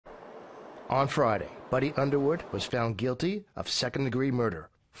On Friday, Buddy Underwood was found guilty of second-degree murder,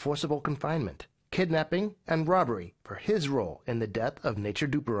 forcible confinement, kidnapping, and robbery for his role in the death of Nature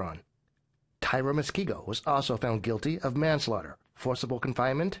Duperron. Tyra Muskego was also found guilty of manslaughter, forcible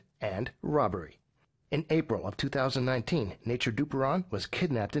confinement, and robbery. In April of 2019, Nature Duperron was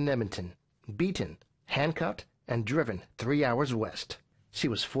kidnapped in Edmonton, beaten, handcuffed, and driven 3 hours west. She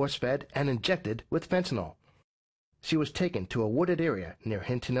was force-fed and injected with fentanyl. She was taken to a wooded area near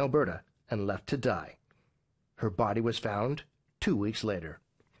Hinton, Alberta, and left to die. Her body was found 2 weeks later.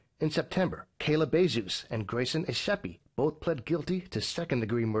 In September, Kayla Bezus and Grayson Eshepi both pled guilty to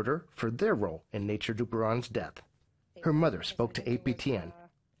second-degree murder for their role in Nature Duperron's death. Her mother spoke to APTN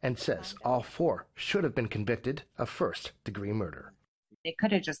and says all four should have been convicted of first-degree murder. They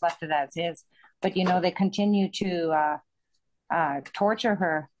could have just left it as is, but they continue to torture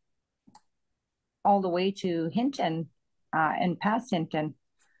her all the way to Hinton and past Hinton.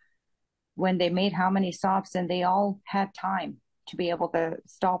 When they made how many stops, and they all had time to be able to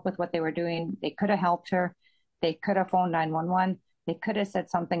stop with what they were doing. They could have helped her. They could have phoned 911. They could have said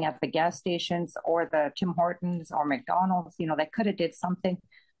something at the gas stations or the Tim Hortons or McDonald's. They could have did something,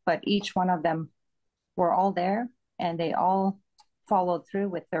 but each one of them were all there, and they all followed through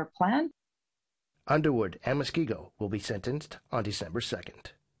with their plan. Underwood and Muskego will be sentenced on December 2nd.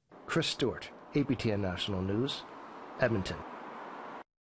 Chris Stewart, APTN National News, Edmonton.